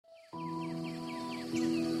Welcome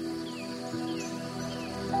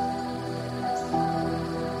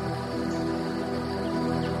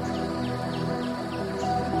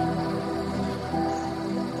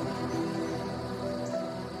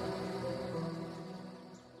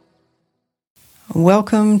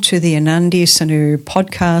to the Anandi Sanu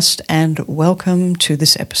podcast and welcome to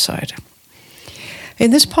this episode.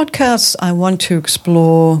 In this podcast, I want to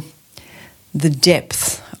explore the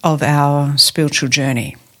depth of our spiritual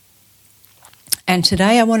journey. And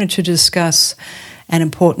today I wanted to discuss an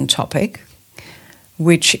important topic,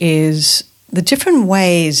 which is the different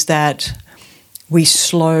ways that we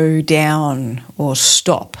slow down or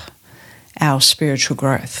stop our spiritual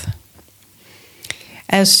growth.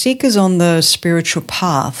 As seekers on the spiritual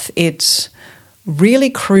path, it's really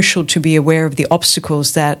crucial to be aware of the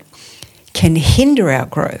obstacles that can hinder our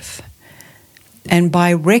growth. And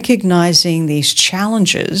by recognizing these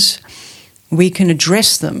challenges, we can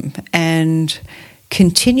address them and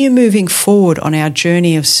continue moving forward on our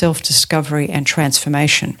journey of self-discovery and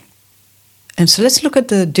transformation. And so let's look at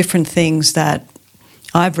the different things that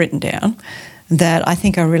I've written down that I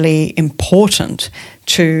think are really important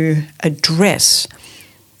to address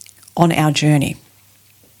on our journey.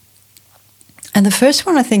 And the first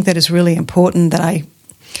one I think that is really important that I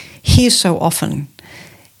hear so often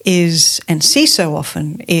is, and see so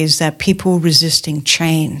often, is that people resisting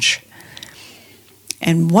change.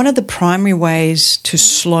 And one of the primary ways to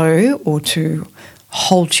slow or to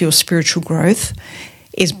halt your spiritual growth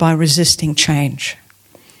is by resisting change.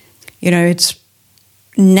 You know, it's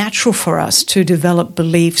natural for us to develop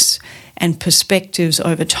beliefs and perspectives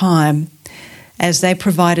over time as they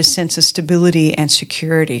provide a sense of stability and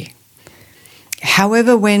security.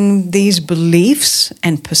 However, when these beliefs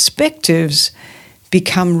and perspectives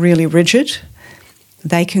become really rigid,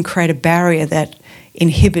 they can create a barrier that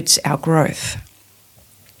inhibits our growth.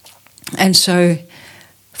 And so,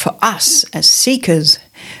 for us as seekers,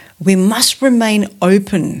 we must remain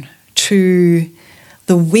open to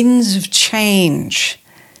the winds of change,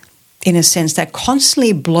 in a sense, that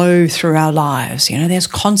constantly blow through our lives. You know, there's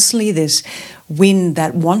constantly this wind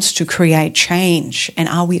that wants to create change, and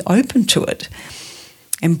are we open to it?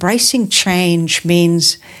 Embracing change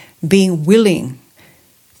means being willing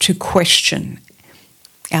to question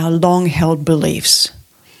our long-held beliefs,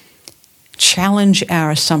 challenge our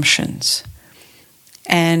assumptions,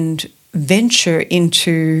 and venture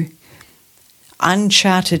into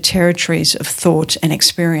uncharted territories of thought and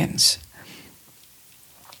experience.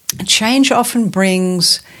 Change often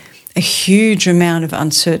brings a huge amount of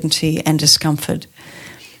uncertainty and discomfort,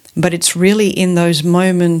 but it's really in those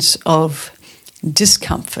moments of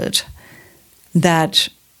discomfort that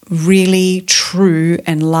really true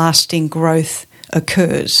and lasting growth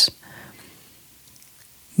occurs.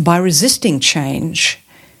 By resisting change,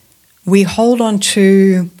 we hold on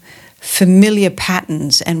to familiar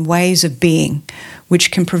patterns and ways of being which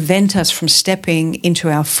can prevent us from stepping into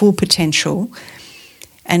our full potential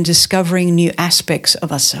and discovering new aspects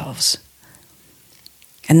of ourselves.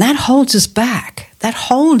 And that holds us back. That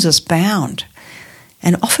holds us bound.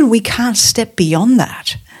 And often we can't step beyond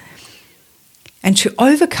that. And to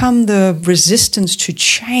overcome the resistance to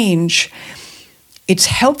change, it's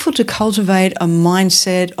helpful to cultivate a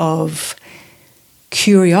mindset of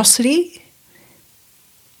curiosity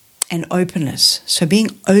and openness. So being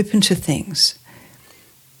open to things.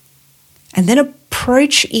 And then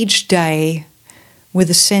approach each day with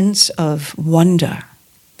a sense of wonder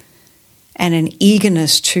and an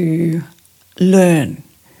eagerness to learn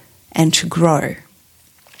and to grow.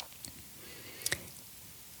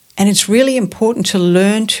 And it's really important to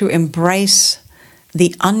learn to embrace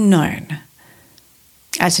the unknown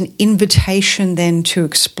as an invitation then to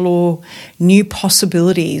explore new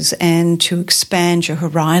possibilities and to expand your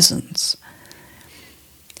horizons.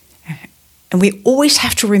 And we always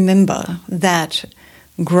have to remember that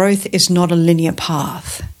growth is not a linear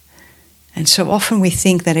path. And so often we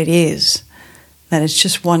think that it is, that it's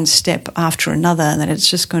just one step after another and that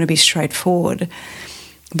it's just going to be straightforward.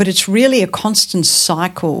 But it's really a constant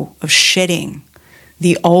cycle of shedding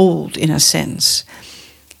the old, in a sense,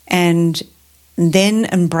 and then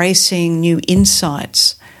embracing new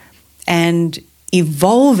insights and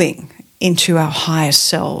evolving into our higher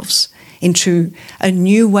selves, into a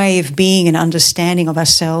new way of being and understanding of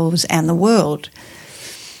ourselves and the world.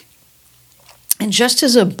 And just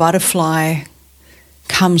as a butterfly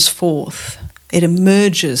comes forth, it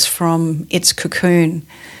emerges from its cocoon,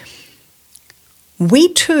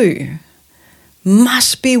 we too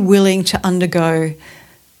must be willing to undergo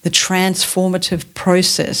the transformative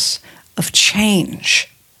process of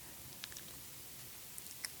change.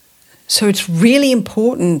 So it's really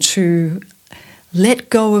important to Let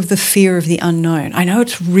go of the fear of the unknown. I know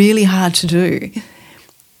it's really hard to do.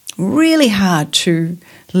 Really hard to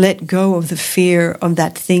let go of the fear of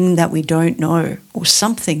that thing that we don't know or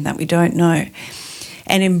something that we don't know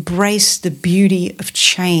and embrace the beauty of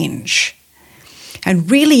change.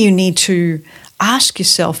 And really you need to ask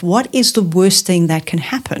yourself, what is the worst thing that can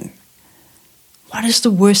happen? What is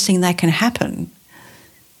the worst thing that can happen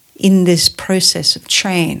in this process of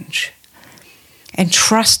change? And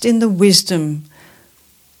trust in the wisdom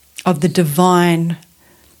of the divine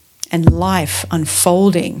and life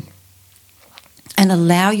unfolding, and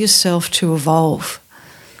allow yourself to evolve.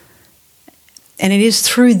 And it is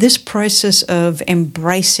through this process of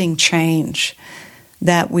embracing change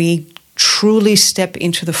that we truly step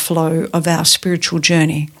into the flow of our spiritual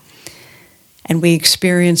journey, and we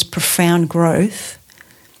experience profound growth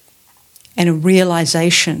and a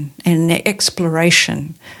realization and an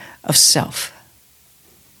exploration of self.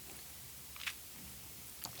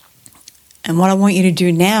 And what I want you to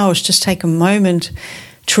do now is just take a moment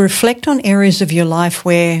to reflect on areas of your life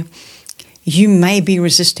where you may be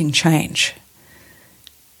resisting change.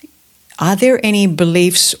 Are there any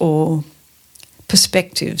beliefs or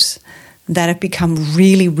perspectives that have become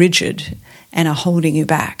really rigid and are holding you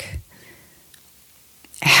back?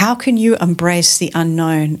 How can you embrace the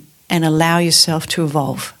unknown and allow yourself to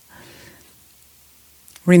evolve?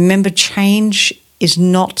 Remember, change is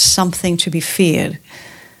not something to be feared,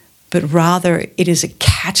 but rather it is a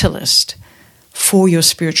catalyst for your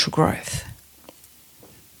spiritual growth.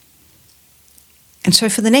 And so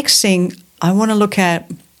for the next thing, I want to look at,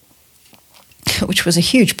 which was a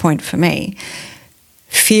huge point for me,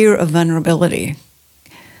 fear of vulnerability.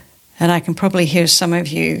 And I can probably hear some of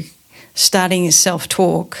you starting your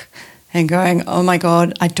self-talk and going, oh my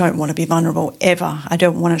God, I don't want to be vulnerable ever. I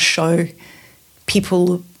don't want to show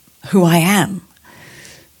people who I am.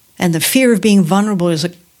 And the fear of being vulnerable is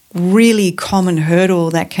a really common hurdle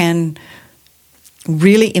that can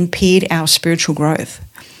really impede our spiritual growth.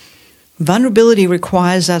 Vulnerability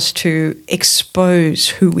requires us to expose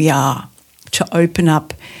who we are, to open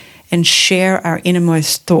up and share our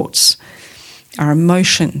innermost thoughts, our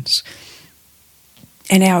emotions,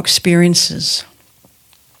 and our experiences.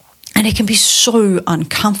 And it can be so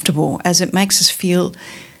uncomfortable as it makes us feel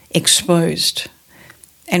exposed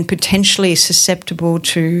and potentially susceptible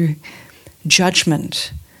to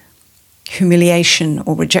judgment, humiliation,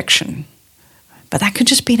 or rejection. But that could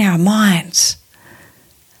just be in our minds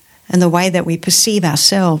and the way that we perceive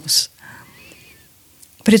ourselves.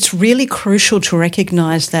 But it's really crucial to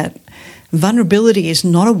recognize that vulnerability is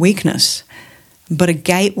not a weakness, but a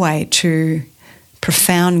gateway to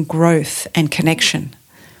profound growth and connection.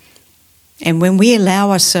 And when we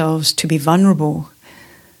allow ourselves to be vulnerable,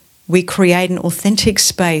 we create an authentic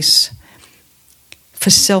space for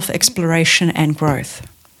self-exploration and growth.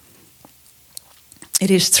 It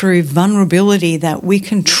is through vulnerability that we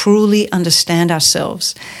can truly understand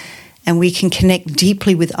ourselves, and we can connect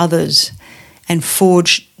deeply with others and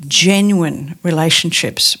forge genuine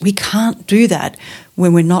relationships. We can't do that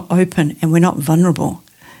when we're not open and we're not vulnerable.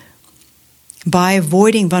 By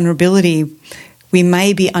avoiding vulnerability, we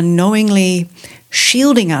may be unknowingly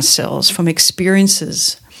shielding ourselves from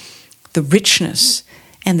experiences, the richness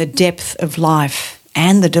and the depth of life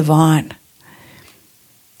and the divine.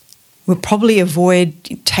 We'll probably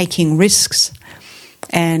avoid taking risks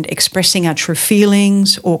and expressing our true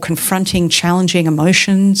feelings or confronting challenging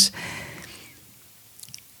emotions.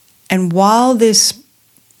 And while this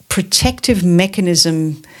protective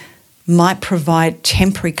mechanism might provide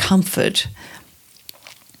temporary comfort,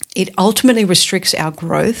 it ultimately restricts our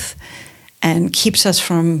growth and keeps us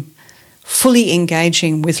from fully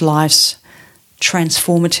engaging with life's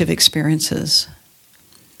transformative experiences.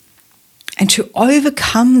 And to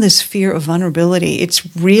overcome this fear of vulnerability,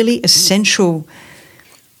 it's really essential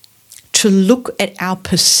to look at our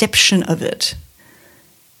perception of it,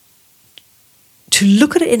 to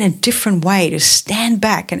look at it in a different way, to stand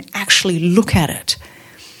back and actually look at it.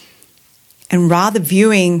 And rather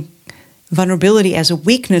viewing vulnerability as a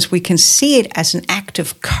weakness, we can see it as an act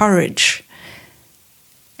of courage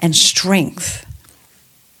and strength.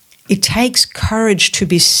 It takes courage to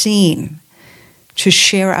be seen, to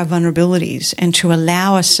share our vulnerabilities, and to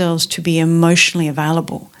allow ourselves to be emotionally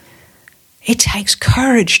available. It takes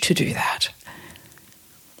courage to do that.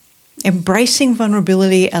 Embracing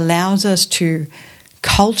vulnerability allows us to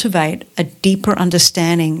cultivate a deeper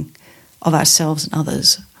understanding of ourselves and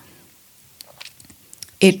others.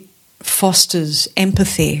 It fosters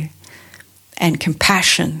empathy and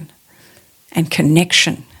compassion and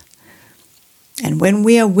connection. And when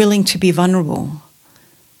we are willing to be vulnerable,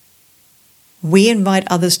 we invite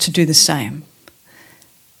others to do the same.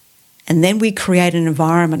 And then we create an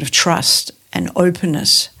environment of trust and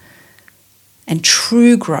openness, and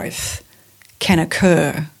true growth can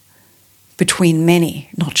occur between many,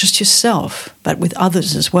 not just yourself, but with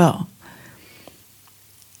others as well.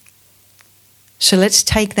 So let's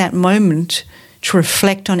take that moment to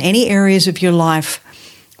reflect on any areas of your life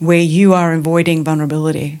where you are avoiding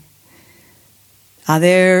vulnerability. Are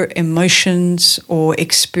there emotions or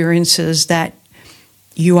experiences that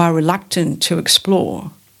you are reluctant to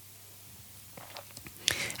explore?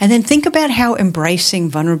 And then think about how embracing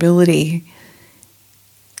vulnerability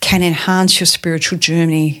can enhance your spiritual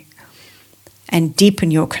journey and deepen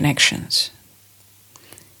your connections.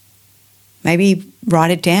 Maybe write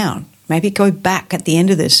it down. Maybe go back at the end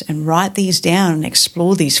of this and write these down and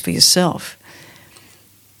explore these for yourself.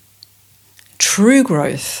 True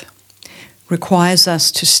growth requires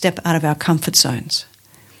us to step out of our comfort zones.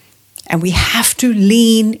 And we have to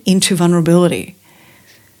lean into vulnerability.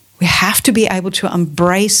 We have to be able to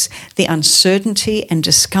embrace the uncertainty and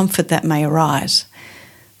discomfort that may arise.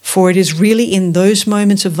 For it is really in those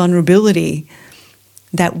moments of vulnerability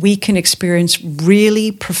that we can experience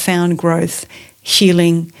really profound growth,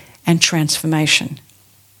 healing, and transformation.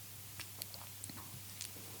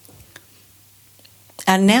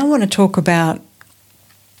 I now want to talk about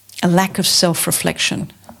a lack of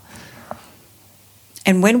self-reflection.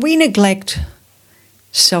 And when we neglect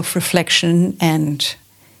self-reflection and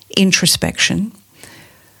introspection,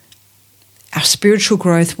 our spiritual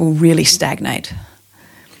growth will really stagnate.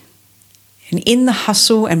 And in the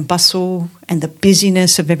hustle and bustle and the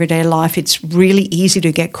busyness of everyday life, it's really easy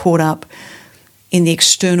to get caught up in the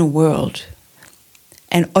external world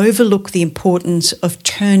and overlook the importance of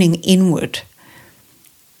turning inward.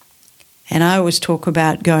 And I always talk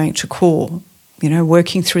about going to core,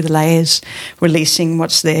 working through the layers, releasing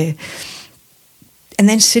what's there, and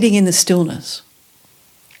then sitting in the stillness.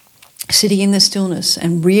 Sitting in the stillness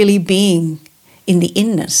and really being in the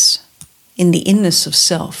inness of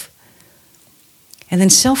self. And then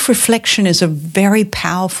self-reflection is a very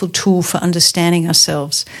powerful tool for understanding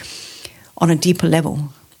ourselves on a deeper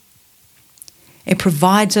level. It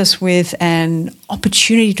provides us with an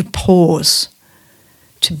opportunity to pause,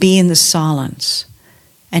 to be in the silence,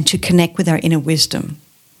 and to connect with our inner wisdom.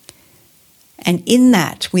 And in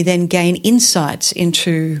that, we then gain insights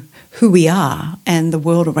into who we are and the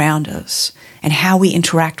world around us, and how we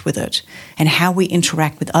interact with it, and how we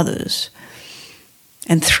interact with others.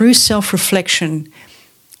 And through self-reflection,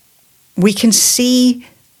 we can see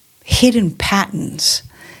hidden patterns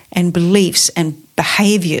and beliefs and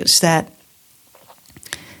behaviors that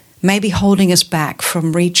may be holding us back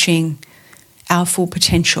from reaching our full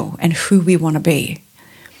potential and who we want to be.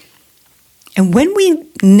 And when we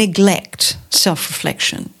neglect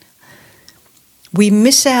self-reflection, we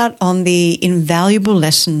miss out on the invaluable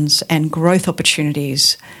lessons and growth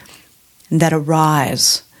opportunities that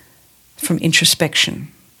arise from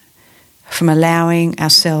introspection, from allowing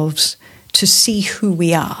ourselves to see who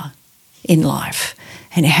we are in life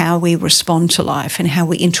and how we respond to life and how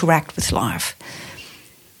we interact with life.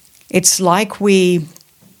 It's like we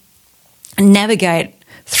navigate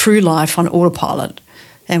through life on autopilot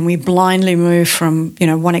and we blindly move from,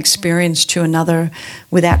 one experience to another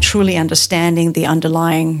without truly understanding the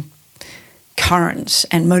underlying currents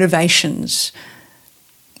and motivations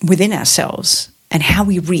within ourselves and how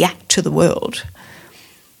we react to the world.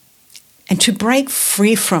 And to break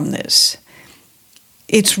free from this,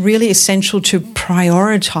 it's really essential to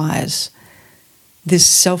prioritize this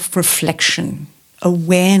self-reflection,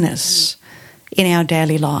 awareness in our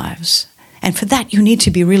daily lives. And for that, you need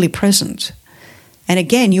to be really present. And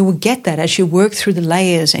again, you will get that as you work through the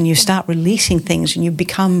layers and you start releasing things and you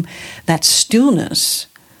become that stillness.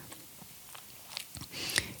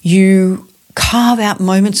 You carve out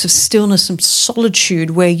moments of stillness and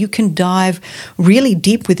solitude where you can dive really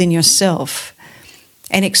deep within yourself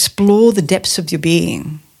and explore the depths of your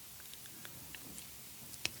being.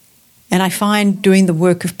 And I find doing the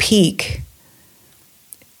work of Peak,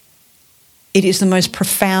 it is the most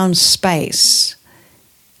profound space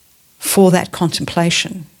for that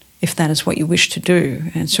contemplation, if that is what you wish to do.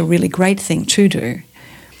 And it's a really great thing to do.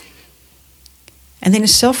 And then in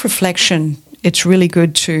self-reflection, it's really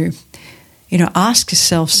good to, ask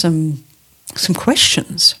yourself some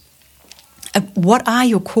questions. What are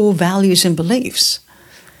your core values and beliefs?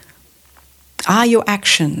 Are your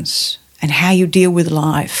actions and how you deal with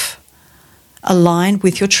life aligned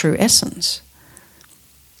with your true essence?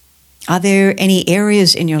 Are there any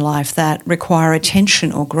areas in your life that require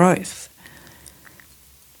attention or growth?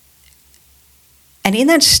 And in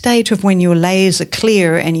that state of when your layers are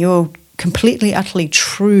clear and you're completely, utterly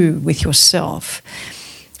true with yourself,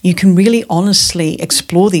 you can really honestly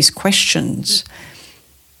explore these questions,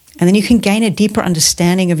 and then you can gain a deeper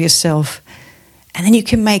understanding of yourself, and then you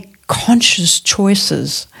can make conscious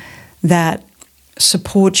choices that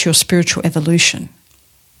support your spiritual evolution.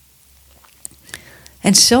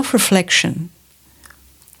 And self-reflection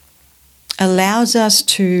allows us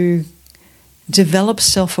to develop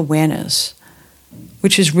self-awareness,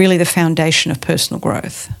 which is really the foundation of personal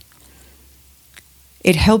growth.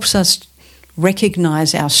 It helps us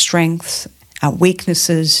recognize our strengths, our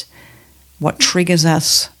weaknesses, what triggers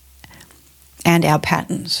us, and our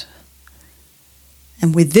patterns.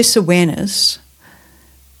 And with this awareness,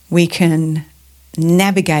 we can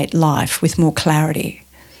navigate life with more clarity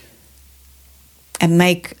and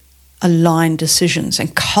make aligned decisions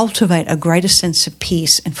and cultivate a greater sense of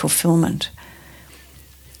peace and fulfillment.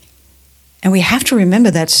 And we have to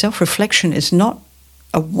remember that self-reflection is not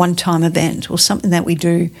a one-time event or something that we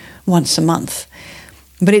do once a month,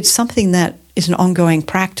 but it's something that is an ongoing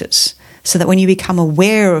practice, so that when you become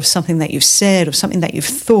aware of something that you've said or something that you've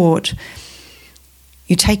thought,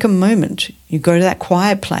 you take a moment, you go to that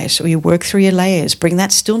quiet place, or you work through your layers, bring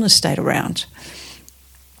that stillness state around.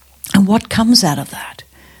 And what comes out of that?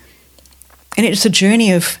 And it's a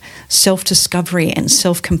journey of self-discovery and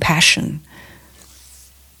self-compassion.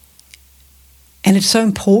 And it's so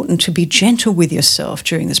important to be gentle with yourself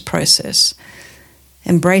during this process,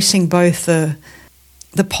 embracing both the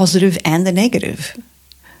positive and the negative.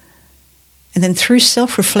 And then through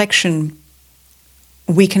self-reflection,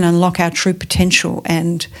 we can unlock our true potential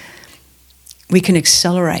and we can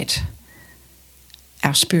accelerate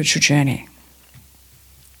our spiritual journey.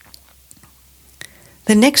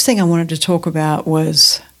 The next thing I wanted to talk about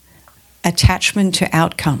was attachment to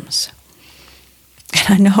outcomes. And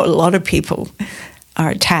I know a lot of people are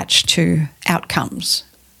attached to outcomes.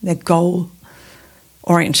 They're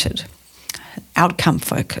goal-oriented,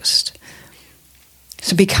 outcome-focused.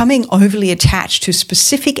 So becoming overly attached to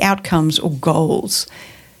specific outcomes or goals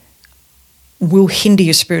will hinder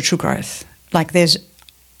your spiritual growth. Like, there's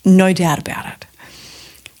no doubt about it.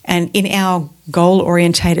 And in our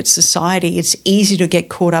goal-orientated society, it's easy to get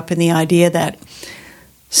caught up in the idea that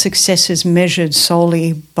success is measured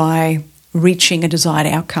solely by reaching a desired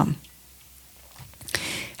outcome.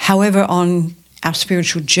 However, on our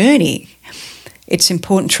spiritual journey, it's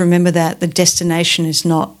important to remember that the destination is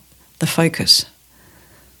not the focus.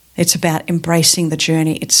 It's about embracing the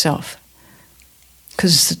journey itself,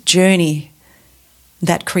 because it's the journey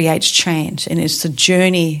that creates change, and it's the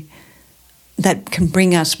journey that can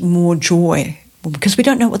bring us more joy, because we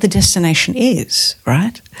don't know what the destination is,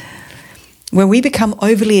 right? When we become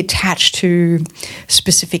overly attached to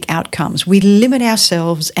specific outcomes, we limit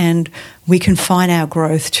ourselves and we confine our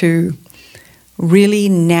growth to really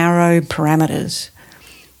narrow parameters.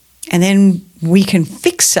 And then we can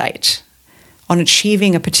fixate on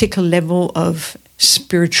achieving a particular level of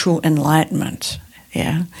spiritual enlightenment,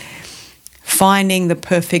 finding the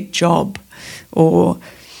perfect job or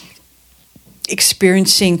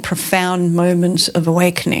experiencing profound moments of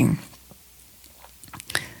awakening.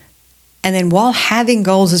 And then while having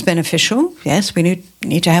goals is beneficial, yes, we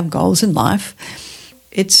need to have goals in life,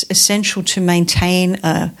 it's essential to maintain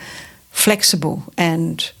a flexible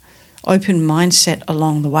and open mindset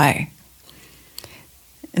along the way.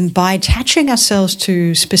 And by attaching ourselves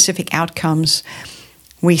to specific outcomes,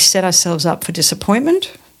 we set ourselves up for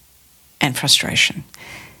disappointment and frustration,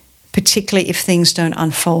 particularly if things don't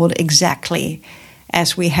unfold exactly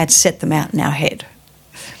as we had set them out in our head.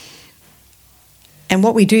 And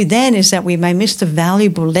what we do then is that we may miss the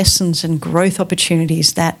valuable lessons and growth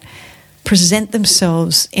opportunities that present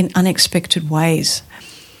themselves in unexpected ways.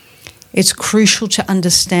 It's crucial to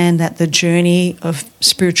understand that the journey of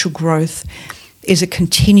spiritual growth is a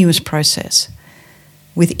continuous process,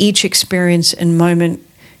 with each experience and moment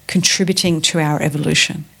contributing to our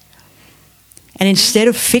evolution. And instead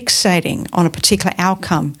of fixating on a particular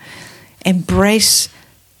outcome, embrace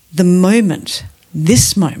the moment,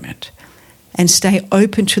 this moment, and stay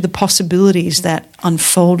open to the possibilities that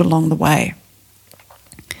unfold along the way.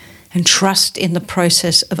 And trust in the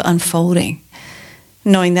process of unfolding,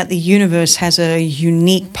 knowing that the universe has a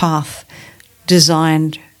unique path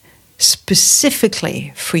designed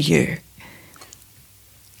specifically for you.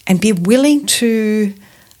 And be willing to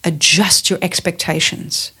adjust your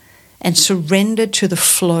expectations and surrender to the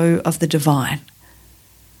flow of the divine.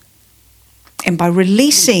 And by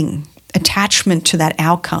releasing attachment to that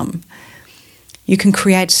outcome, you can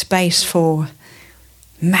create space for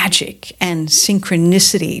magic and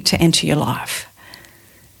synchronicity to enter your life.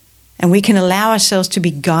 And we can allow ourselves to be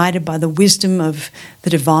guided by the wisdom of the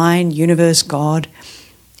divine, universe, God,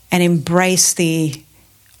 and embrace the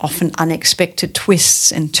often unexpected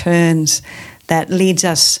twists and turns that leads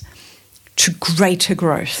us to greater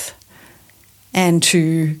growth and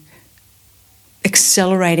to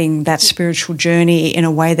accelerating that spiritual journey in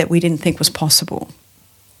a way that we didn't think was possible.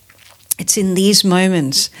 It's in these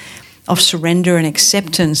moments of surrender and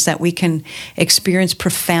acceptance that we can experience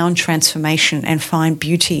profound transformation and find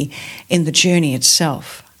beauty in the journey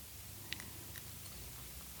itself.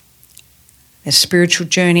 The spiritual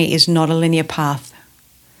journey is not a linear path.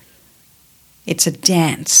 It's a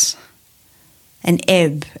dance, an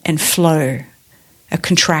ebb and flow, a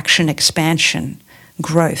contraction, expansion,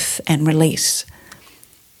 growth and release.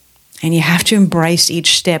 And you have to embrace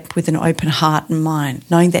each step with an open heart and mind,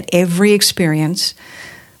 knowing that every experience,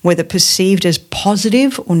 whether perceived as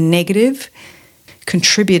positive or negative,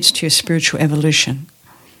 contributes to your spiritual evolution.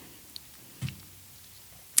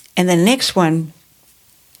 And the next one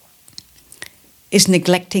is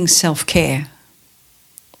neglecting self-care.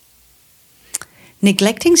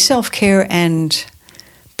 Neglecting self-care and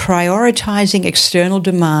prioritizing external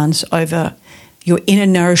demands over your inner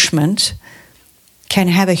nourishment can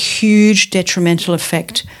have a huge detrimental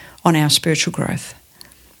effect on our spiritual growth.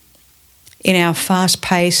 In our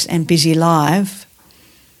fast-paced and busy life,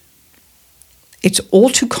 it's all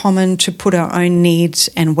too common to put our own needs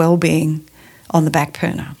and well-being on the back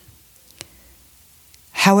burner.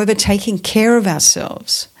 However, taking care of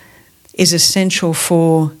ourselves is essential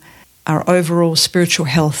for our overall spiritual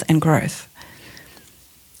health and growth.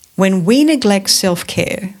 When we neglect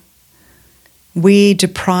self-care, we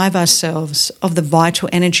deprive ourselves of the vital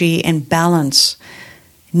energy and balance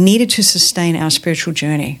needed to sustain our spiritual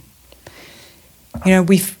journey.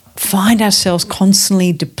 We find ourselves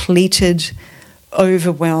constantly depleted,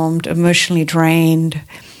 overwhelmed, emotionally drained,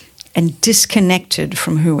 and disconnected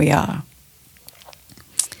from who we are.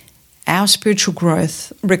 Our spiritual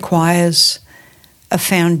growth requires a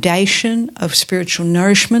foundation of spiritual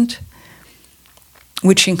nourishment,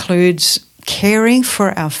 which includes caring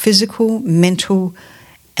for our physical, mental,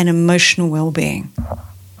 and emotional well-being.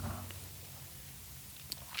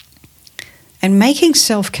 And making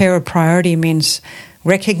self-care a priority means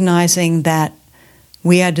recognizing that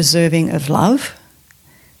we are deserving of love,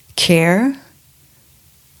 care,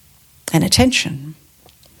 and attention.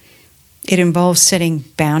 It involves setting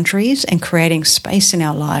boundaries and creating space in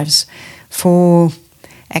our lives for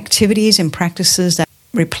activities and practices that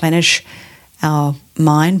replenish our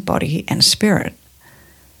mind, body, and spirit.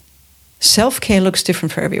 Self-care looks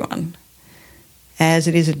different for everyone, as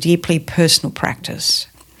it is a deeply personal practice.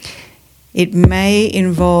 It may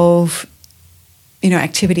involve,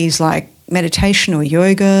 activities like meditation or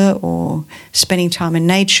yoga or spending time in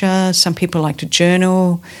nature. Some people like to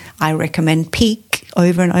journal. I recommend Peak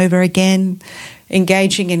over and over again.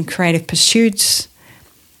 Engaging in creative pursuits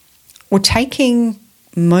or taking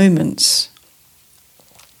moments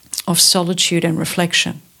of solitude and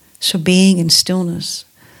reflection. So being in stillness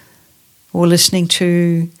or listening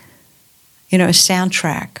to, a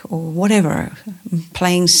soundtrack or whatever,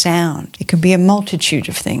 playing sound. It can be a multitude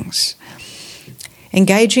of things.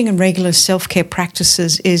 Engaging in regular self-care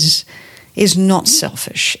practices is not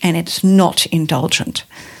selfish and it's not indulgent.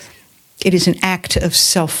 It is an act of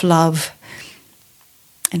self-love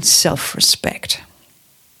and self-respect.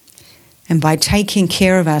 And by taking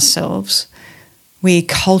care of ourselves, we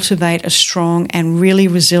cultivate a strong and really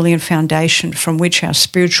resilient foundation from which our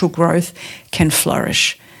spiritual growth can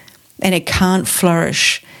flourish. And it can't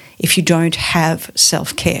flourish if you don't have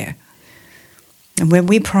self-care. And when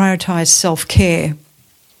we prioritize self-care,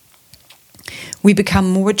 we become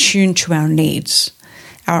more attuned to our needs,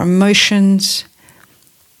 our emotions,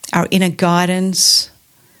 our inner guidance,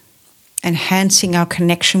 enhancing our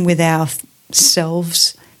connection with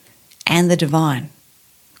ourselves and the divine,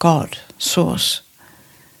 God, Source.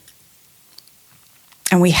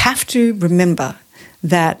 And we have to remember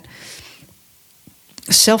that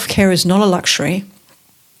self-care is not a luxury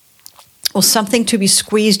or something to be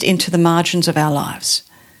squeezed into the margins of our lives.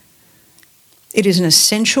 It is an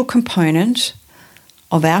essential component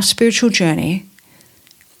of our spiritual journey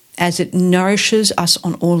as it nourishes us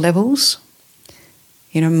on all levels,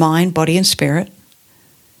 mind, body, and spirit.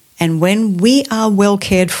 And when we are well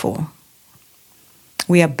cared for,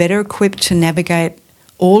 we are better equipped to navigate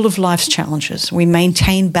all of life's challenges. We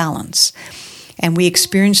maintain balance and we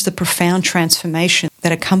experience the profound transformation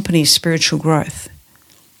that accompanies spiritual growth.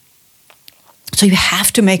 So you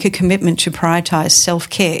have to make a commitment to prioritize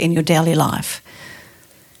self-care in your daily life.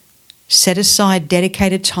 Set aside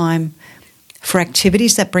dedicated time for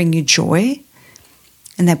activities that bring you joy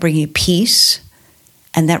and that bring you peace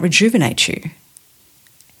and that rejuvenate you.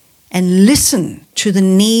 and listen to the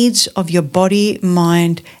needs of your body,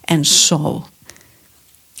 mind, and soul.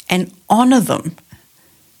 And honor them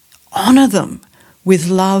with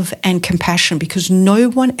love and compassion, because no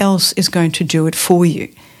one else is going to do it for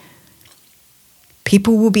you.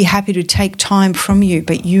 People will be happy to take time from you,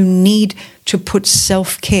 but you need to put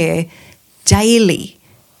self-care daily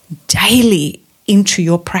into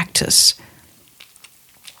your practice.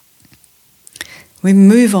 We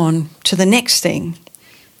move on to the next thing,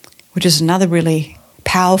 which is another really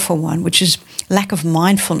powerful one, which is lack of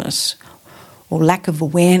mindfulness or lack of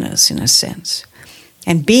awareness in a sense.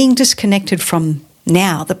 And being disconnected from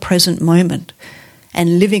now, the present moment,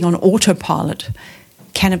 and living on autopilot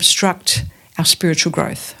can obstruct our spiritual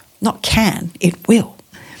growth. Not can, it will.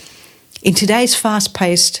 In today's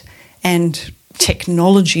fast-paced and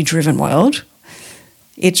technology-driven world,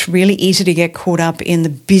 it's really easy to get caught up in the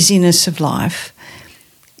busyness of life,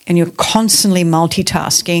 and you're constantly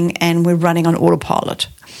multitasking, and we're running on autopilot.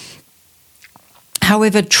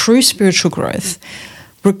 However, true spiritual growth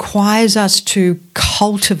requires us to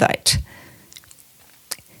cultivate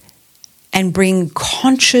and bring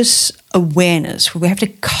conscious awareness. We have to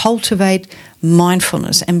cultivate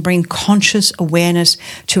mindfulness and bring conscious awareness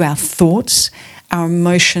to our thoughts, our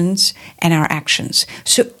emotions, and our actions.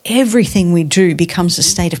 So everything we do becomes a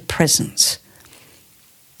state of presence.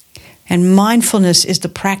 And mindfulness is the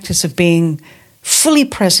practice of being fully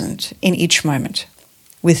present in each moment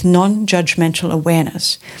with non-judgmental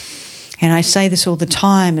awareness. And I say this all the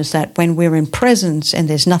time, is that when we're in presence and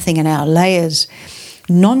there's nothing in our layers,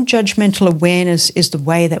 non-judgmental awareness is the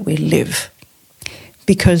way that we live,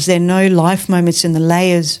 because there are no life moments in the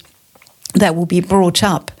layers that will be brought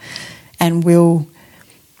up and will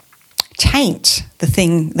taint the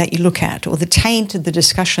thing that you look at, or the taint of the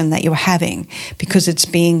discussion that you're having, because it's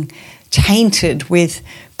being tainted with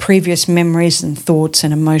previous memories and thoughts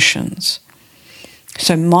and emotions.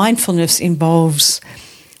 So mindfulness involves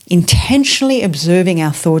intentionally observing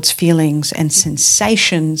our thoughts, feelings, and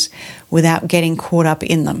sensations without getting caught up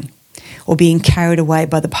in them or being carried away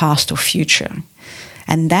by the past or future.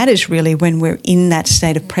 And that is really when we're in that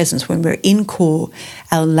state of presence, when we're in core,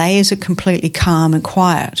 our layers are completely calm and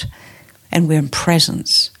quiet, and we're in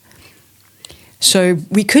presence. So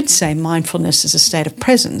we could say mindfulness is a state of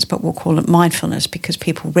presence, but we'll call it mindfulness because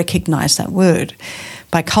people recognize that word.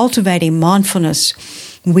 By cultivating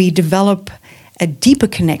mindfulness, we develop a deeper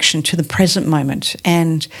connection to the present moment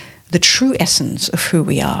and the true essence of who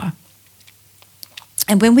we are.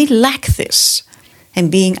 And when we lack this, and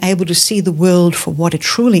being able to see the world for what it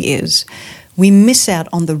truly is, we miss out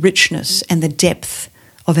on the richness and the depth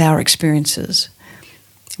of our experiences.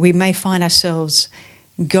 We may find ourselves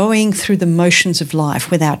going through the motions of life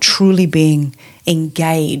without truly being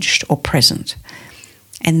engaged or present.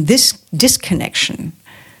 And this disconnection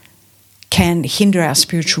can hinder our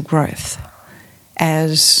spiritual growth,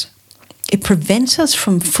 as it prevents us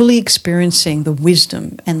from fully experiencing the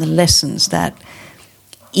wisdom and the lessons that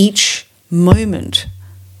each moment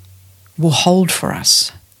will hold for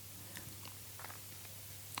us.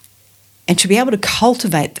 And to be able to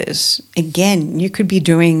cultivate this, again, you could be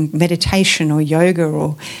doing meditation or yoga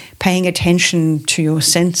or paying attention to your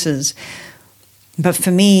senses. But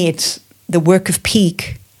for me, it's the work of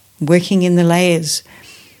peak, working in the layers,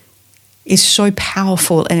 is so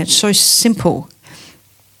powerful and it's so simple.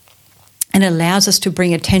 And allows us to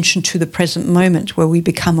bring attention to the present moment, where we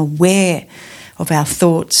become aware of our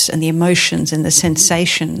thoughts and the emotions and the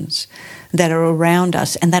sensations that are around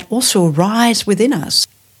us and that also arise within us.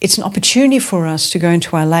 It's an opportunity for us to go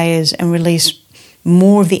into our layers and release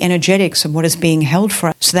more of the energetics of what is being held for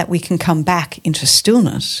us, so that we can come back into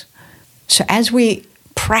stillness. So as we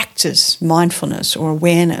practice mindfulness or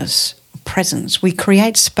awareness, presence, we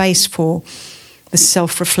create space for the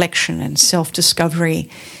self-reflection and self-discovery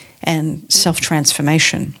and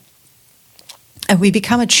self-transformation. And we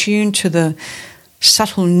become attuned to the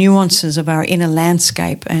subtle nuances of our inner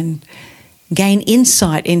landscape and gain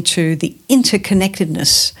insight into the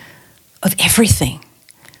interconnectedness of everything.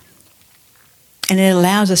 And it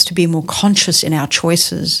allows us to be more conscious in our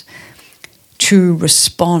choices, to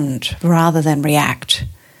respond rather than react,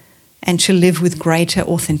 and to live with greater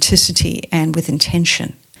authenticity and with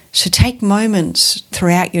intention. So take moments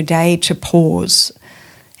throughout your day to pause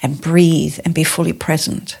and breathe and be fully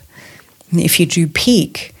present. And if you do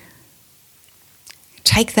peak,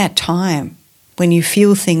 take that time when you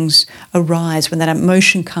feel things arise, when that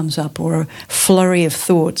emotion comes up or a flurry of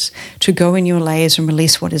thoughts, to go in your layers and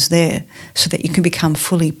release what is there so that you can become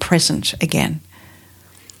fully present again.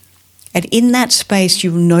 And in that space,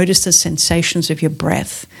 you will notice the sensations of your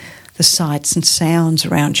breath, the sights and sounds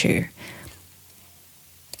around you.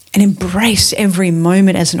 and embrace every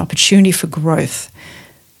moment as an opportunity for growth.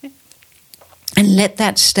 And let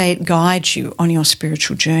that state guide you on your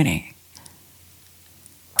spiritual journey.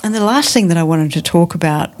 And the last thing that I wanted to talk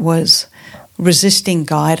about was resisting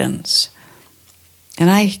guidance. And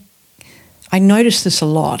I noticed this a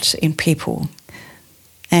lot in people.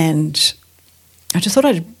 And I just thought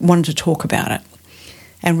I wanted to talk about it.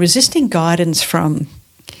 And resisting guidance from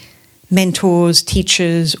mentors,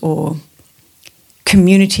 teachers, or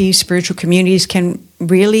communities, spiritual communities, can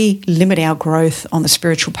really limit our growth on the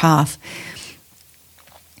spiritual path.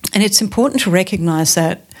 And it's important to recognize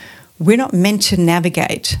that we're not meant to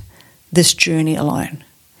navigate this journey alone.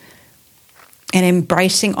 And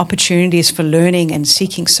embracing opportunities for learning and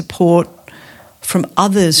seeking support from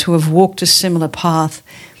others who have walked a similar path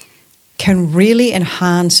can really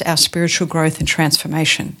enhance our spiritual growth and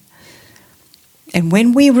transformation. And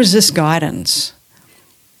when we resist guidance,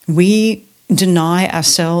 we deny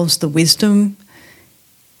ourselves the wisdom,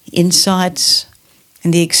 insights,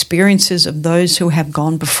 and the experiences of those who have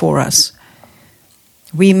gone before us.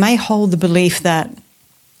 We may hold the belief that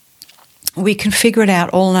we can figure it out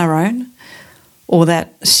all on our own, or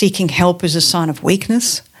that seeking help is a sign of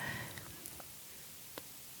weakness.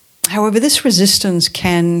 However, this resistance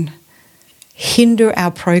can hinder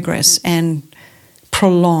our progress and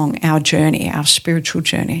prolong our journey, our spiritual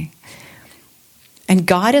journey. And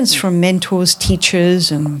guidance from mentors,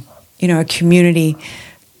 teachers, and a community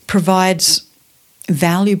provides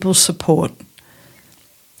valuable support.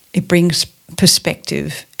 It brings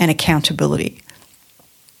perspective and accountability.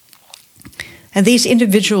 And these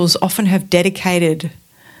individuals often have dedicated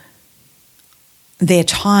their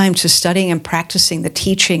time to studying and practicing the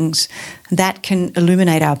teachings that can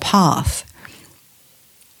illuminate our path.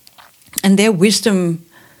 And their wisdom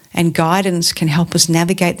and guidance can help us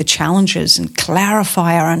navigate the challenges and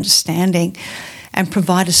clarify our understanding and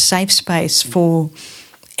provide a safe space for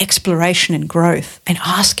exploration and growth and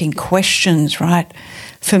asking questions, right?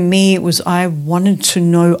 For me, it was I wanted to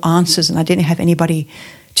know answers and I didn't have anybody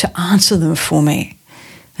to answer them for me.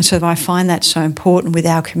 And so I find that so important with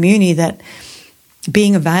our community, that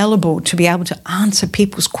being available to be able to answer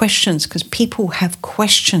people's questions, because people have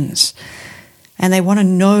questions and they want to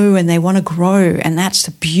know and they want to grow, and that's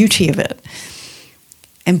the beauty of it.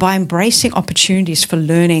 And by embracing opportunities for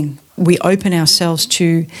learning, we open ourselves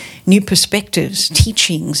to new perspectives,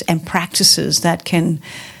 teachings, and practices that can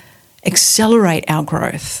accelerate our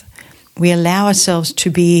growth. We allow ourselves to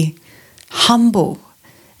be humble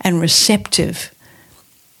and receptive,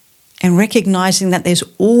 and recognizing that there's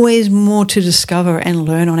always more to discover and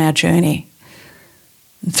learn on our journey.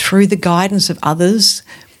 And through the guidance of others,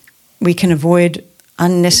 we can avoid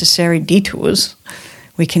unnecessary detours.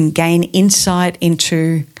 We can gain insight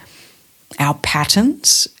into our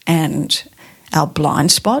patterns and our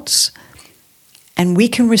blind spots, and we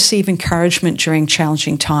can receive encouragement during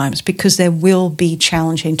challenging times, because there will be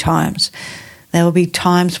challenging times. There will be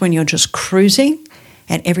times when you're just cruising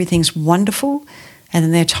and everything's wonderful, and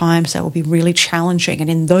then there are times that will be really challenging. And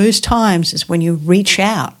in those times is when you reach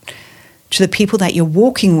out to the people that you're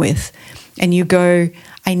walking with and you go,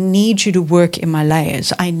 I need you to work in my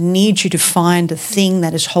layers. I need you to find the thing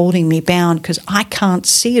that is holding me bound, because I can't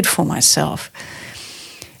see it for myself.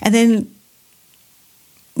 And then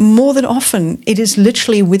more than often, it is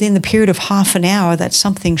literally within the period of half an hour that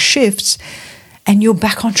something shifts and you're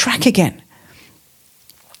back on track again.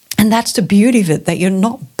 And that's the beauty of it, that you're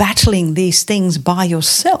not battling these things by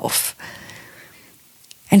yourself.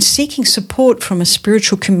 And seeking support from a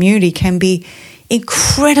spiritual community can be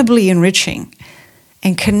incredibly enriching,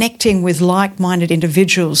 and connecting with like-minded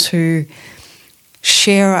individuals who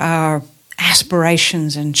share our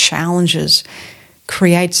aspirations and challenges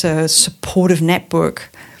creates a supportive network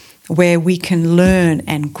where we can learn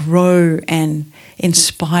and grow and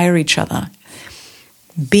inspire each other.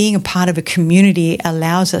 Being a part of a community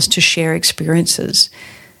allows us to share experiences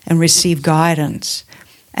and receive guidance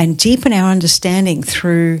and deepen our understanding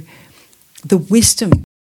through the wisdom,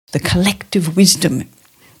 the collective wisdom.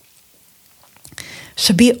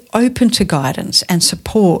 So be open to guidance and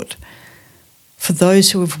support for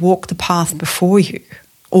those who have walked the path before you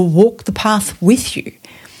or walk the path with you,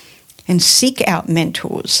 and seek out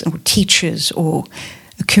mentors or teachers or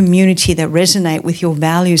a community that resonate with your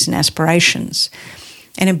values and aspirations,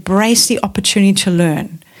 and embrace the opportunity to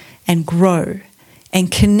learn and grow and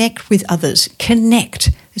connect with others.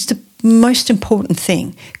 Connect is the most important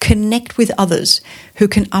thing. Connect with others who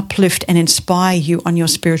can uplift and inspire you on your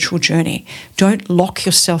spiritual journey. Don't lock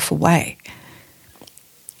yourself away.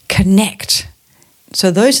 Connect.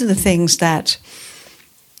 So those are the things that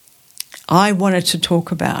I wanted to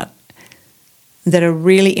talk about that are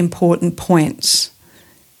really important points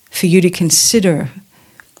for you to consider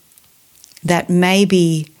that may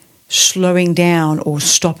be slowing down or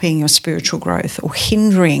stopping your spiritual growth or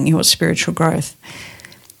hindering your spiritual growth.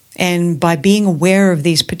 And by being aware of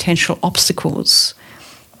these potential obstacles,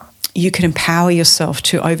 you can empower yourself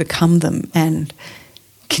to overcome them and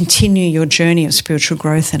continue your journey of spiritual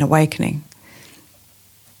growth and awakening.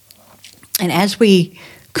 And as we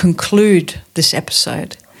conclude this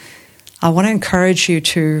episode, I want to encourage you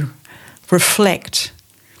to reflect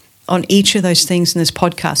on each of those things in this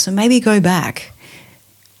podcast and maybe go back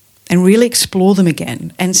and really explore them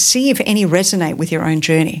again and see if any resonate with your own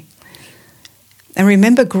journey. And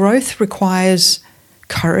remember, growth requires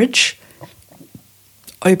courage,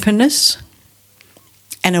 openness,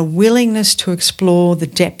 and a willingness to explore the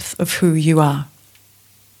depth of who you are.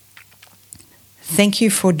 Thank you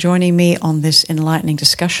for joining me on this enlightening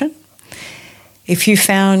discussion. If you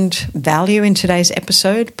found value in today's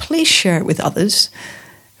episode, please share it with others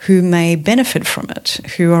who may benefit from it,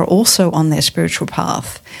 who are also on their spiritual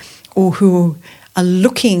path, or who are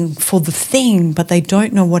looking for the thing, but they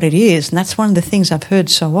don't know what it is. And that's one of the things I've heard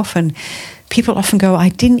so often. People often go, I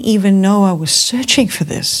didn't even know I was searching for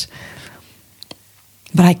this,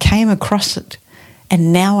 but I came across it,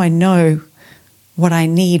 and now I know what I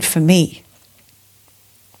need for me.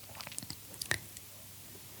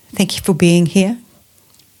 Thank you for being here,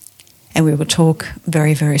 and we will talk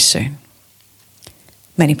very, very soon.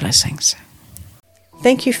 Many blessings.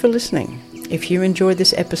 Thank you for listening. If you enjoyed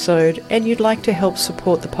this episode and you'd like to help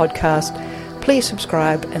support the podcast, please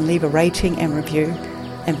subscribe and leave a rating and review,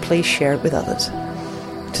 and please share it with others.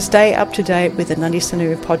 To stay up to date with the Anandi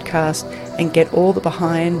Sanu podcast and get all the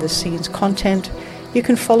behind the scenes content, you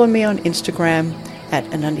can follow me on Instagram at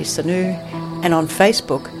Anandi Sanu and on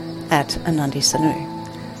Facebook at Anandi Sanu.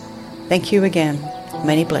 Thank you again.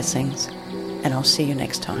 Many blessings, and I'll see you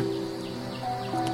next time.